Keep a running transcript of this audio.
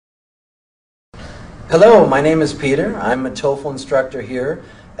Hello, my name is Peter. I'm a TOEFL instructor here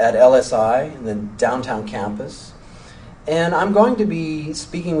at LSI in the downtown campus. And I'm going to be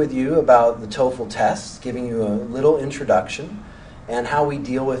speaking with you about the TOEFL test, giving you a little introduction and how we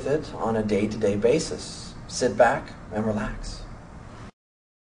deal with it on a day-to-day basis. Sit back and relax.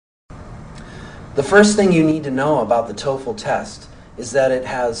 The first thing you need to know about the TOEFL test is that it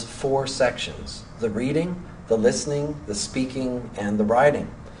has 4 sections: the reading, the listening, the speaking, and the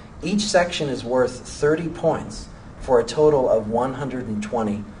writing. Each section is worth 30 points for a total of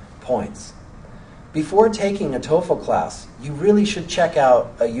 120 points. Before taking a TOEFL class, you really should check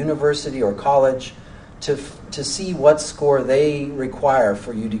out a university or college to see what score they require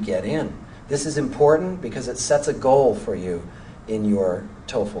for you to get in. This is important because it sets a goal for you in your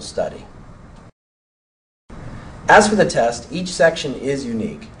TOEFL study. As for the test, each section is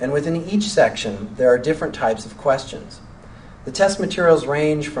unique, and within each section there are different types of questions. The test materials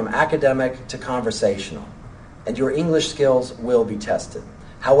range from academic to conversational, and your English skills will be tested.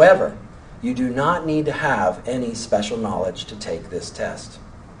 However, you do not need to have any special knowledge to take this test.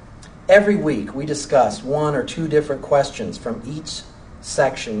 Every week we discuss 1 or 2 different questions from each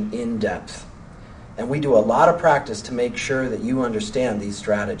section in depth, and we do a lot of practice to make sure that you understand these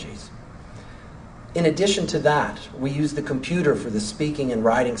strategies. In addition to that, we use the computer for the speaking and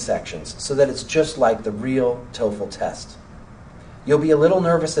writing sections so that it's just like the real TOEFL test. You'll be a little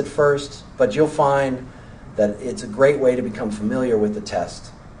nervous at first, but you'll find that it's a great way to become familiar with the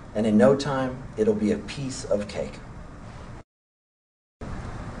test, and in no time, it'll be a piece of cake.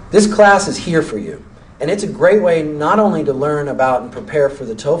 This class is here for you, and it's a great way not only to learn about and prepare for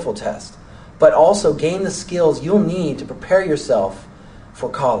the TOEFL test, but also gain the skills you'll need to prepare yourself for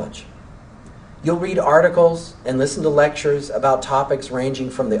college. You'll read articles and listen to lectures about topics ranging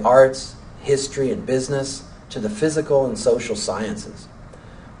from the arts, history, and business, to the physical and social sciences.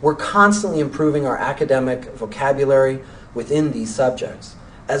 We're constantly improving our academic vocabulary within these subjects,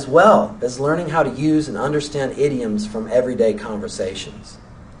 as well as learning how to use and understand idioms from everyday conversations.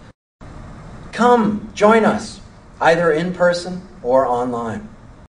 Come, join us, either in person or online.